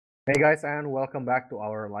Hey guys, and welcome back to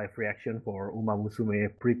our live reaction for Musume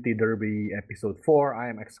Pretty Derby episode 4. I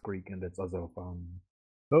am X Creek, and that's also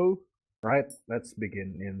Oh, right. Let's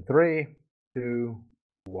begin in 3, 2,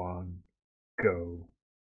 1, go.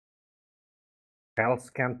 Kels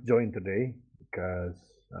can't join today because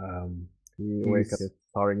he wake up he's his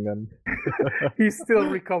Sharingan. he's still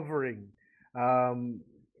recovering. Um,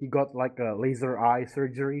 he got like a laser eye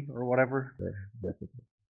surgery or whatever. Yeah, definitely.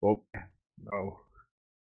 Oh, Oh.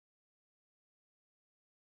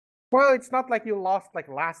 Well, it's not like you lost like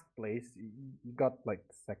last place. You got like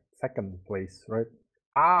second place, right?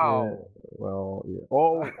 yeah. Ow! Well, yeah.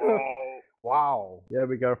 Oh, Wow. yeah.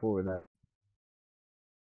 Be careful with that.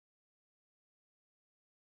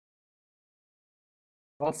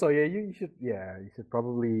 Also, yeah, you should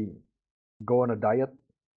probably go on a diet.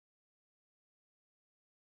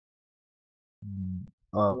 Mm,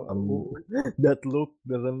 W- that look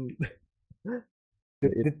doesn't.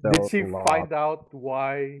 Did, It did, did tells she a lot. find out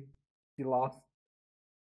why she lost?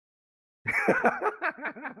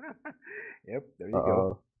 Yep, there you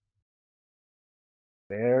go. Uh,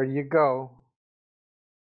 There you go.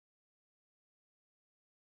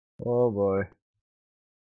 oh boy.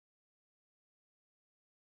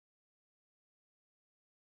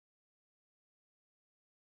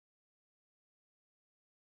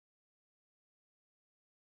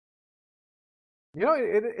 You know,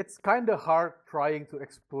 it's kind of hard trying to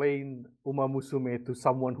explain Uma Musume to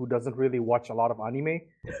someone who doesn't really watch a lot of anime.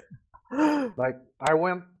 Like I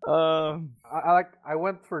went um. I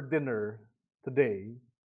went for dinner today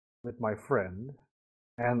with my friend,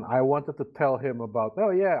 and I wanted to tell him about. Oh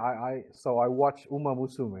yeah, I watched Uma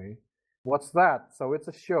Musume. What's that? So it's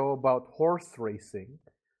a show about horse racing,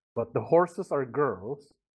 but the horses are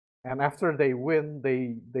girls, and after they win,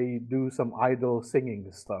 they do some idol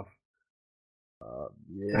singing stuff.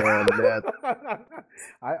 Yeah. That.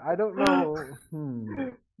 I don't know.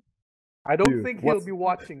 I don't Dude, think he'll what's? be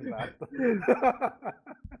watching that.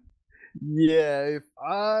 Yeah. If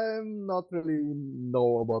I'm not really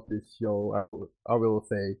know about this show, I will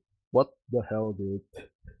say, what the hell, dude?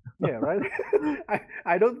 Yeah, right.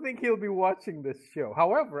 I don't think he'll be watching this show.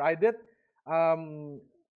 However, I did. Um,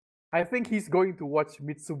 I think he's going to watch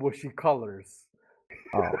Mitsubishi Colors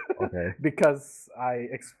Oh, okay. because I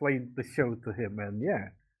explained the show to him, and yeah.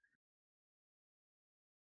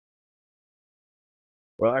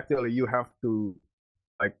 Well, actually, you have to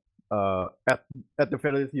like at the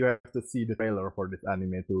very least you have to see the trailer for this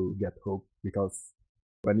anime to get hooked because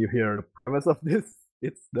when you hear the premise of this,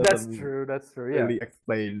 it That's doesn't true. That's true. Yeah. really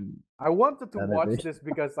explain I wanted to watch anything. this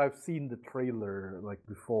because I've seen the trailer like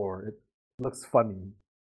before. It looks funny.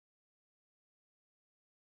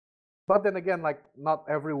 But then again, like not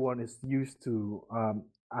everyone is used to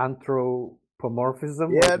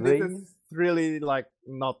anthropomorphism Yeah, like this they. is really like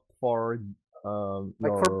not for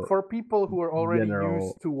Like your for people who are already general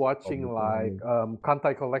used to watching public. like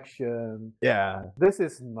Kantai Collection, Yeah, this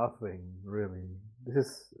is nothing really. This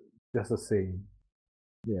is just the same.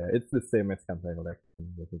 yeah, it's the same as Kantai Collection,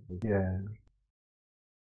 basically. Yeah.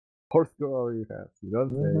 Horse girl, you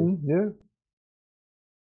don't say. Yeah.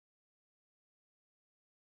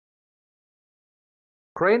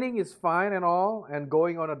 Training is fine and all, and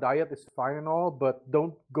going on a diet is fine and all, but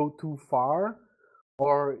don't go too far,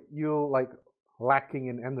 or you'll like lacking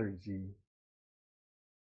in energy.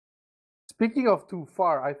 Speaking of too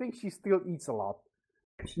far, I think she still eats a lot.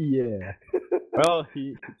 Yeah. Well,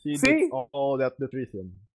 she needs See, all that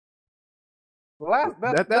nutrition.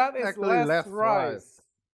 That's that is actually less less rice. rice.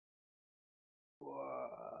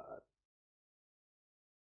 What?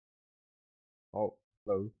 Oh,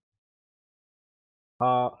 hello.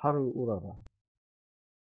 Haru Urara.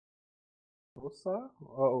 Osa?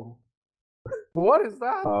 Oh, what is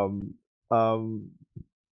that? Um, um,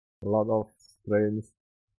 a lot of strange.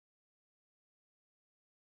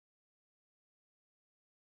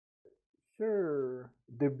 Sure,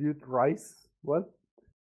 debut rice. What?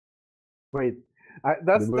 Wait,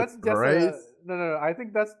 Debut that's just a rice. no. I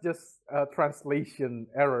think that's just a translation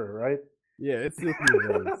error, right? Yeah, it's just me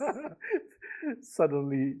rice.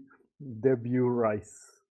 Suddenly, debut rice.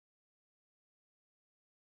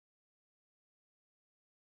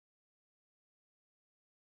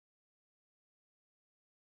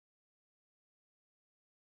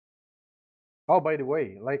 Oh, by the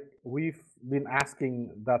way, like we've been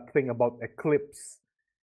asking that thing about eclipse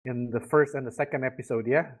in the first and the second episode,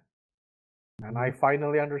 yeah? And I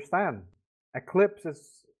finally understand. Eclipse is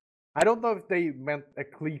I don't know if they meant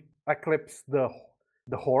eclipse the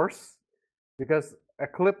horse because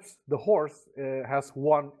Eclipse the horse has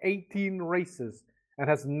won 18 races and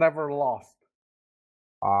has never lost.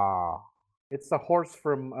 Ah, It's a horse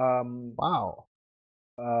Wow.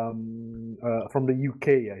 from the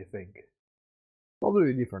UK, I think.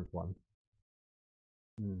 Probably a different one.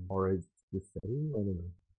 Hmm. Or it's the same? I don't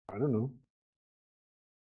know. I don't know.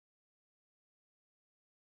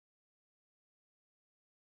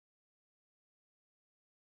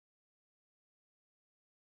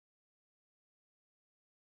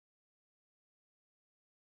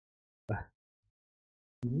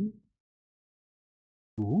 Hmm?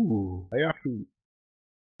 Ooh. I actually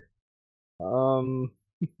um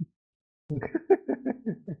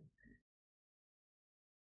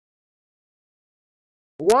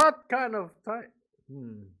What kind of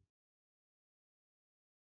Hmm.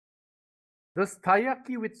 Does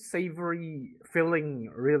taiyaki with savory filling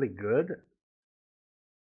really good?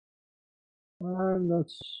 I'm not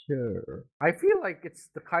sure. I feel like it's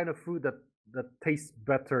the kind of food that tastes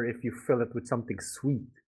better if you fill it with something sweet.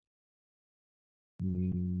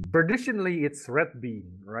 Mm. Traditionally, it's red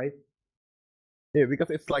bean, right? Yeah,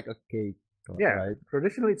 because it's like a cake, Yeah, right?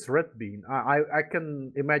 traditionally it's red bean. I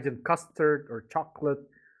can imagine custard or chocolate.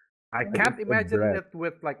 I Like can't it's a imagine bread. it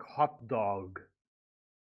with like hot dog,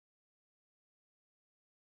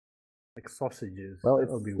 like sausages. Well, That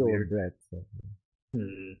it's would be still a weird. bread. So.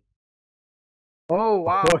 Hmm. Oh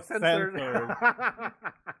wow, Oh, censored. censored.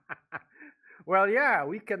 Well, yeah,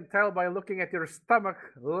 we can tell by looking at your stomach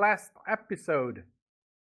last episode.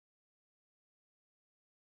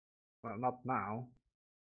 Well, not now.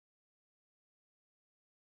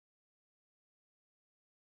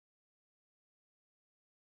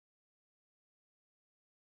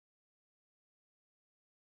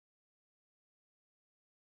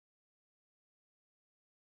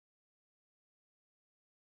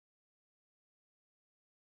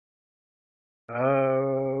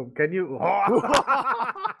 Can you?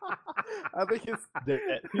 I think he's dead.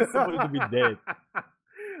 He's supposed to be dead.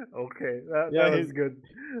 Okay, that Yeah, was he's good.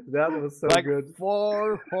 That was so like good.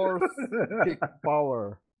 4 horse kick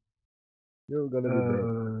power. You're gonna be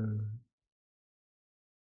dead.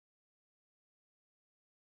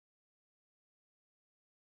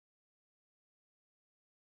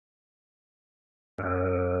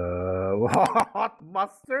 Hot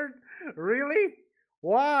mustard? Really?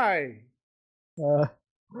 Why? Uh,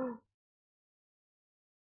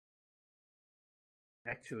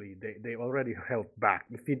 Actually, they already held back.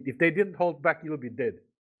 If they didn't hold back, you'll be dead.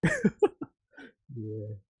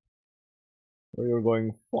 yeah. Or you're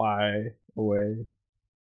going fly away.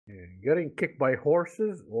 Yeah. Getting kicked by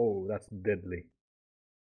horses? Oh, that's deadly.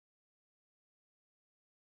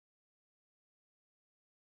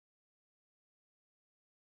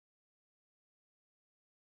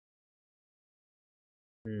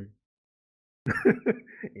 Hmm.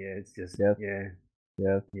 Yeah, it's just Yes, yeah,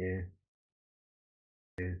 yes. yeah,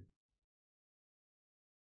 yeah.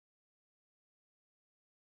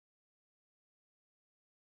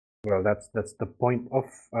 Well, that's the point of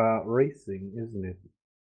racing, isn't it?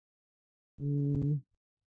 Mm,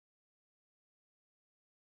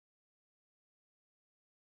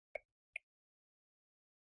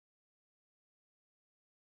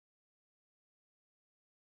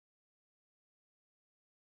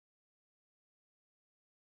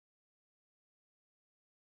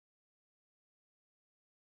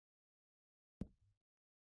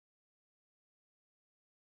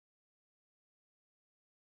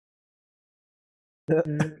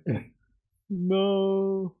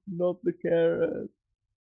 no, not the carrot.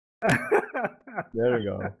 There you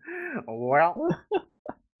go. Well,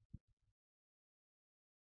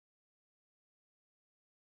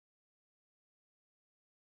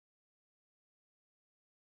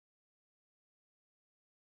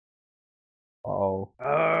 Oh.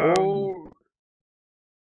 um,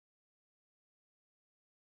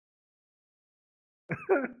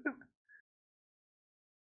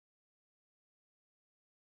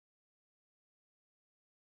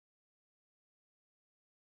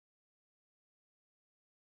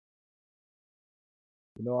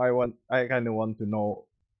 Oh, I kind of want to know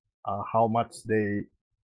how much they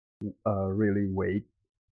really weigh.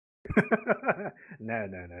 no.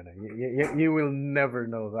 You will never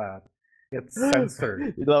know that. It's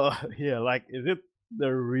censored. Yeah, like, is it the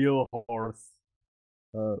real horse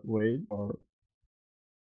weight or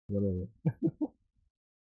whatever?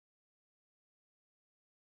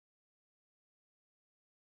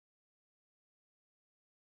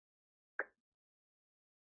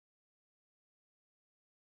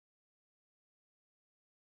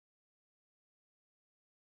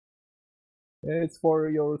 It's for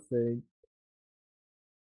your sake.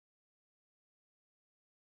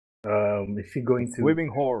 Is she going to? Swimming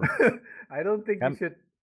horse. I don't think you Can should.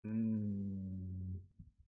 Hmm.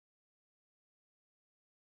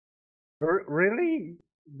 Really?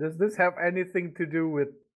 Does this have anything to do with?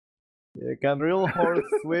 Yeah, can real horse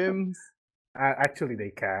swims? Actually,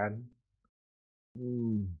 they can.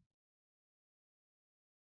 Hmm.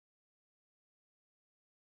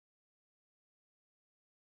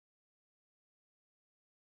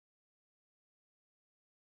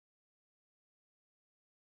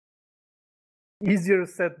 Easier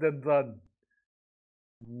said than done.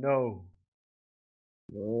 No.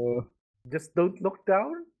 Uh, Just don't look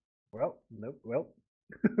down? Well, nope, well.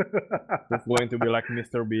 it's going to be like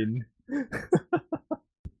Mr. Bean.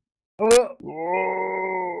 Oh,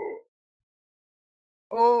 Whoa!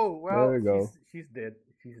 oh, There well, you she's go. she's dead.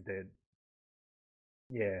 She's dead.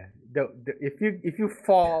 Yeah. If you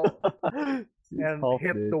fall She's and half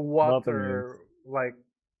hit dead. the Nothing else. water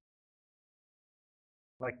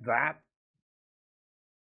like that,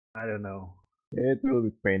 I don't know. It will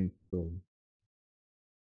be painful.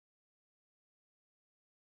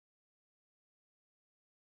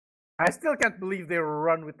 I still can't believe they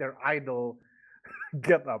run with their idol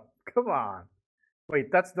get up. Come on.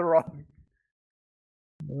 Wait, that's the wrong.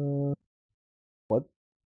 Uh, what?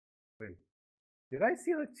 Wait, did I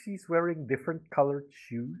see that she's wearing different colored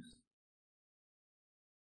shoes?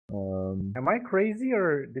 Um, Am I crazy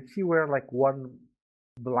or did she wear like one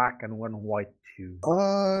black and one white shoe?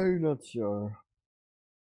 I'm not sure.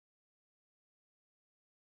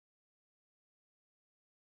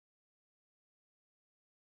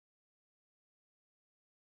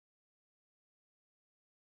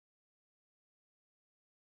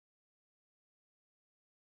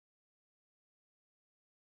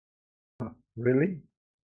 Really?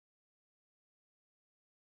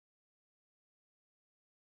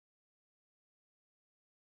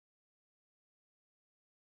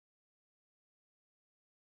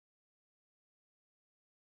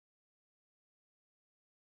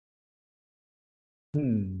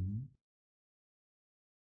 Hmm.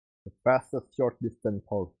 The fastest short distance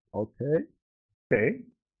horse. Okay. Okay.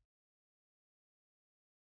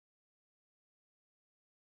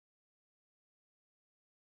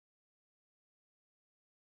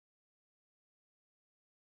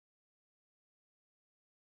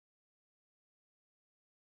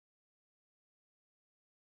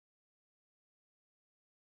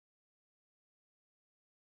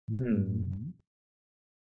 Hmm.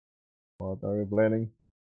 What are you planning?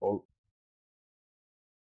 Oh,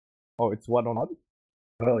 oh, it's one on one.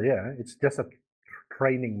 Well, yeah, it's just a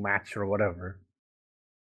training match or whatever.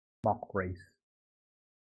 Mock race.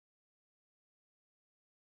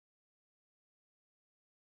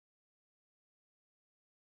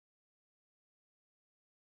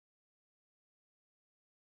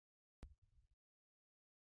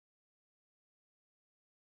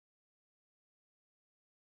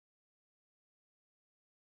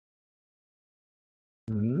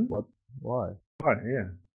 Hmm. What? Why? Oh, yeah.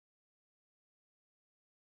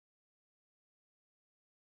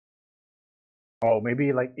 Oh,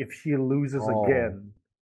 maybe like if she loses Oh. again.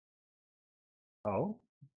 Oh.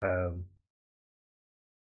 Um.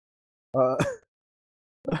 Uh,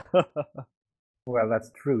 Well,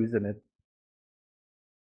 that's true, isn't it?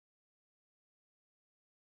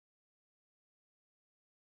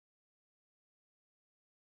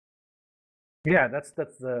 Yeah, that's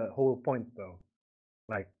the whole point, though.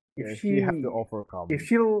 Like, if yeah, she have to she if overcome.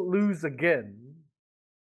 she'll lose again,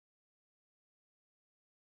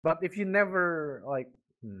 but if you never like,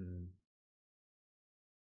 hmm.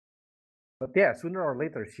 But yeah, sooner or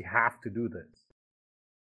later she have to do this.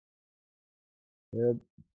 Yeah.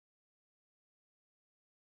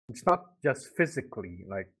 It's not just physically.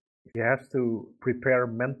 Like, she has to prepare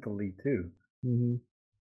mentally too. Mm-hmm.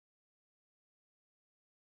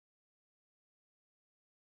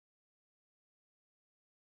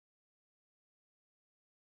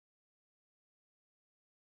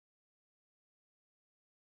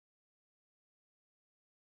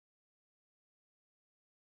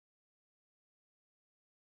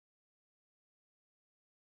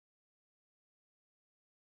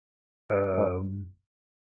 What? Um.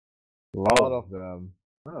 A lot Oh. of them.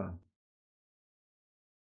 Huh.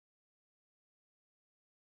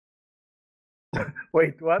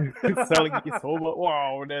 Wait, what? Selling yakisoba.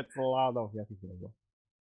 Wow, that's a lot of yakisoba.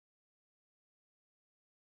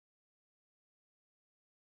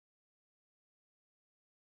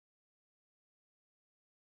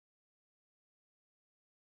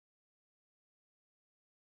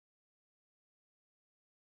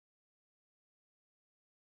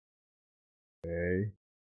 Okay.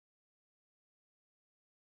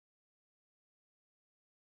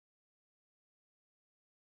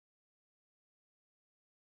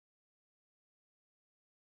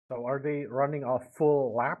 So are they running a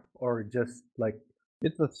full lap or just like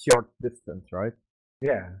It's a short distance, right?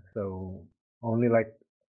 yeah? So only like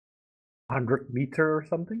 100 meter or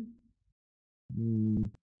something. Mm,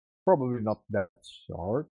 probably not that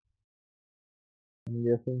short. I'm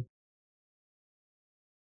guessing.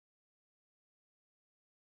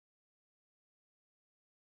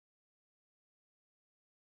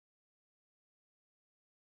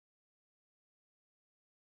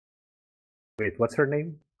 Wait, what's her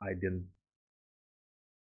name? I didn't.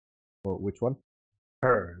 Or which one?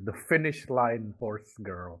 Her, the finish line horse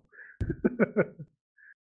girl.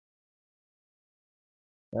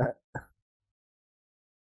 Uh,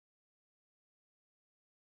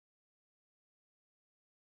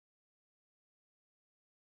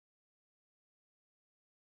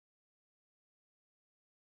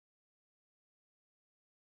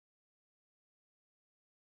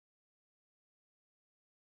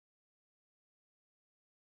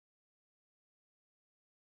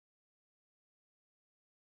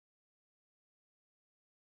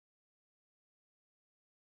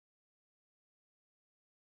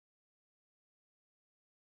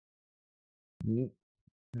 mm,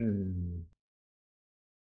 Hmm.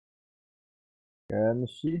 Can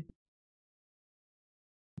she?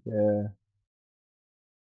 Yeah.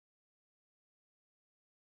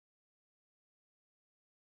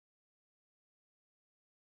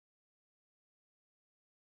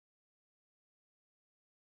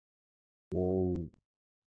 Whoa.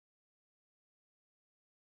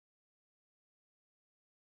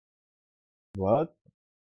 What?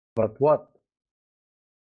 But what?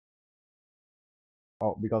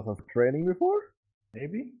 Oh, because of training before?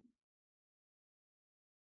 Maybe?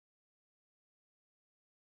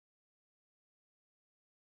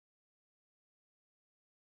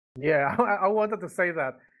 Yeah, I wanted to say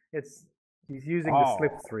that. It's he's using the Oh.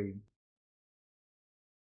 slipstream.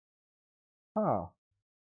 Huh.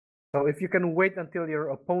 So if you can wait until your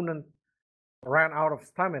opponent ran out of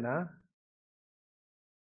stamina,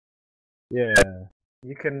 Yeah.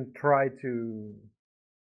 you can try to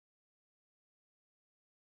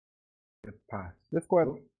get past. That's quite.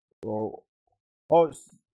 Oh, Oh. Oh.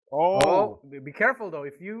 oh, Oh. be careful though.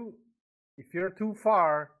 If you're too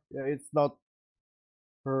far, Yeah, it's not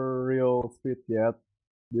her real speed yet.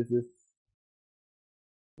 This is.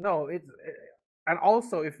 no, it's and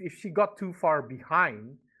also if she got too far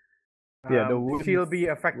behind, Yeah, the she'll winds be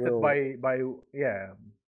affected will. by yeah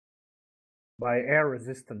by air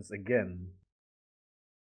resistance again.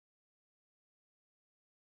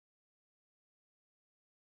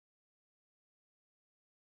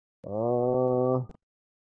 Uh.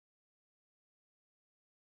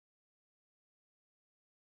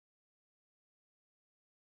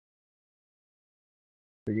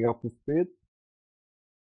 Picking up the speed.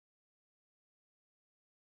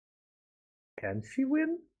 Can she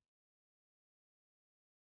win?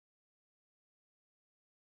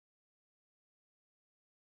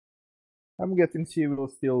 I'm guessing she will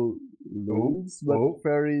still Oh, lose, but oh.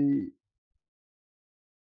 very.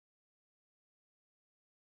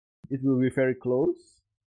 It will be very close.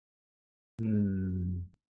 Hmm.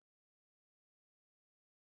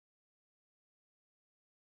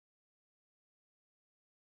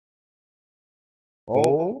 Oh.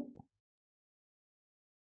 Oh,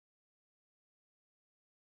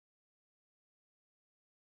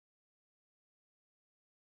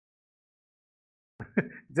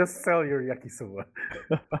 just sell your yakisoba.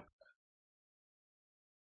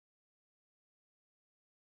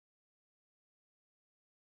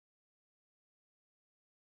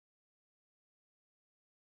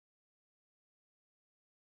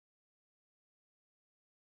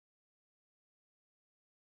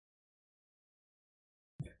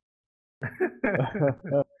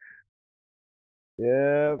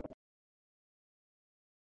 Yeah.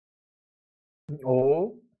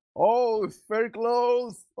 Oh, Oh, it's very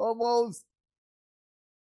close. Almost.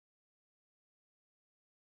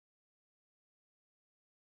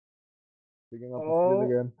 Picking up the speed oh.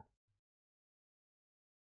 again.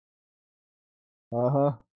 Uh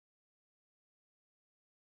huh.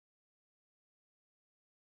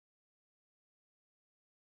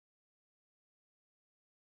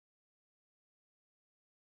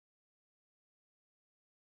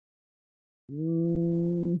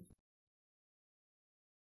 Mm,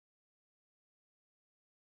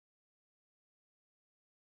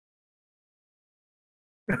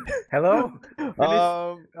 Hello? Finish.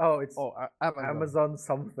 Oh, it's Amazon. Amazon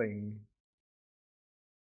something.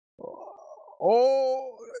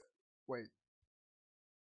 Oh, wait.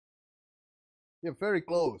 Yeah, very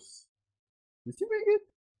close. Did she make it?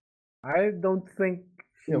 I don't think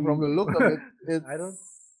Yeah, from the she. look of it, it's I don't.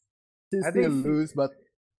 She I still think lose, but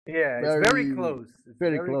yeah, it's very close. It's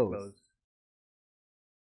very very close. close.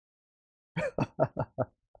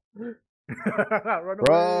 Run away.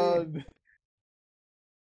 Run!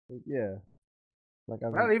 Yeah.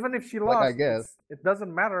 Well, even if she like I lost, guess. it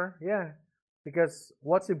doesn't matter. Yeah, because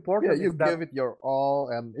what's Yeah, important you is that, gave it your all,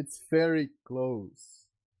 and it's very close.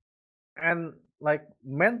 and like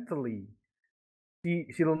mentally,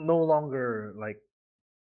 she'll no longer like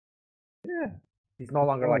Yeah. she's no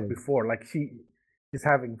longer like Solid. before. Like she's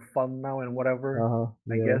having fun now and whatever.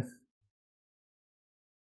 I Yeah. guess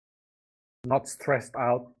not stressed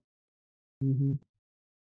out. Mm-hmm.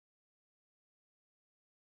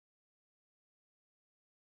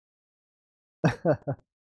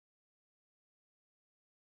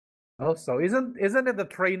 Also, isn't it the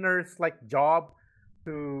trainer's like job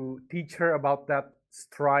to teach her about that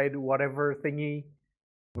stride whatever thingy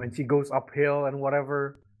when she goes uphill and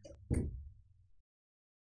whatever?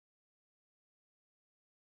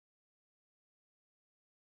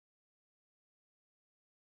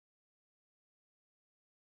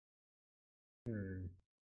 Hmm.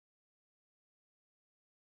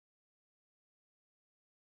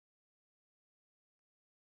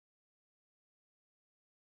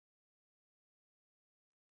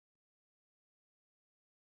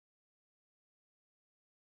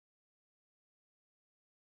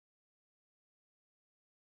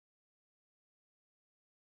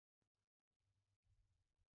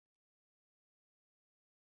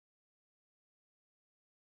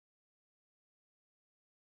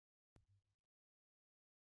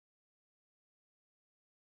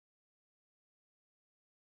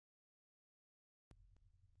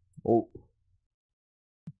 Oh,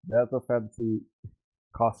 that's a fancy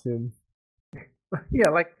costume. Yeah,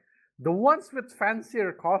 like the ones with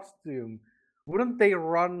fancier costume, wouldn't they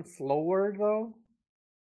run slower though?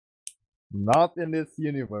 Not in this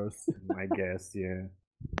universe. I guess, yeah.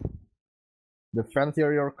 The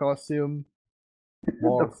fancier your costume,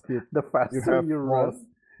 more speed. The faster You have you more,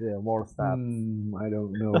 run. more stats. I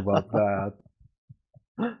don't know about that.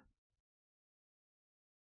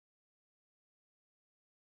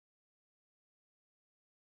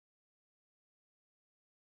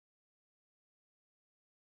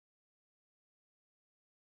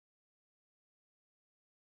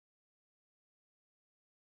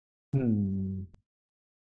 Hmm.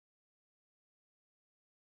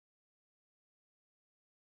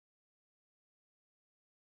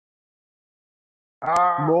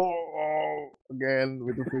 Ah. No, again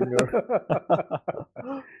with the finger.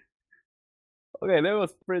 Okay, that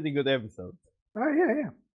was pretty good episode. Oh yeah, yeah.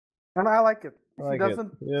 And I like it. I She like it.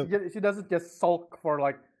 doesn't. Yep. She doesn't just sulk for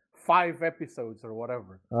like 5 episodes or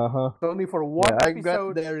whatever. Uh-huh. It's only for one Yeah, I got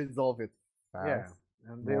episode. they resolve it Yeah, fast.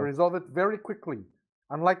 and they More. resolve it very quickly.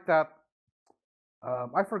 Unlike that,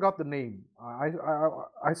 I forgot the name.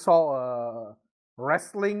 I saw a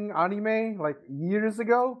wrestling anime like years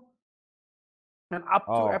ago, and up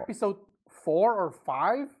to Oh. episode 4 or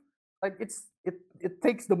 5, like it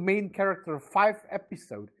takes the main character 5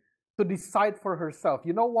 episodes to decide for herself.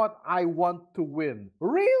 You know what? I want to win.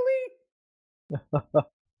 Really?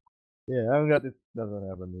 Yeah, I'm glad it doesn't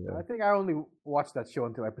happen I here. think I only watched that show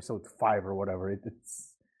until episode 5 or whatever.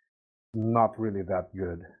 It's not really that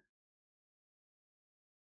good.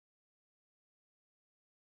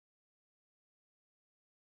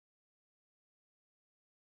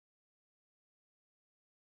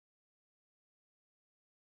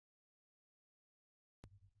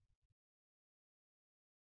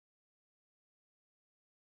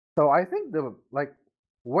 So I think the like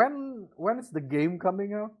when is the game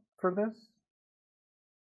coming out for this?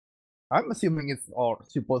 I'm assuming it's all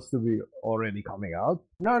supposed to be already coming out.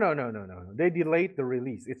 No. They delayed the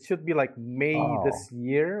release. It should be like May Oh. this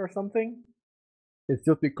year or something. It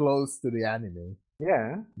should be close to the anime.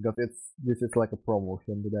 Yeah. Because this is like a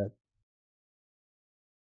promotion to that.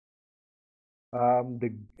 The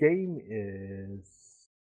game is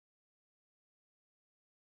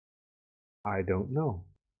I don't know.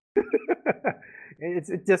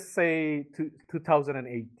 It just say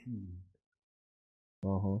 2018.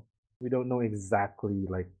 Uh-huh. We don't know exactly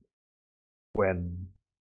like when.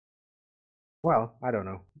 Well, I don't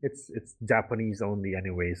know. It's Japanese only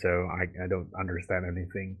anyway, so I don't understand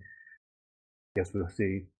anything. Guess we'll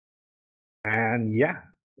see. And yeah,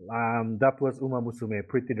 that was Uma Musume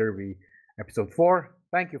Pretty Derby episode 4.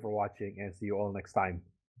 Thank you for watching and see you all next time.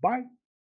 Bye.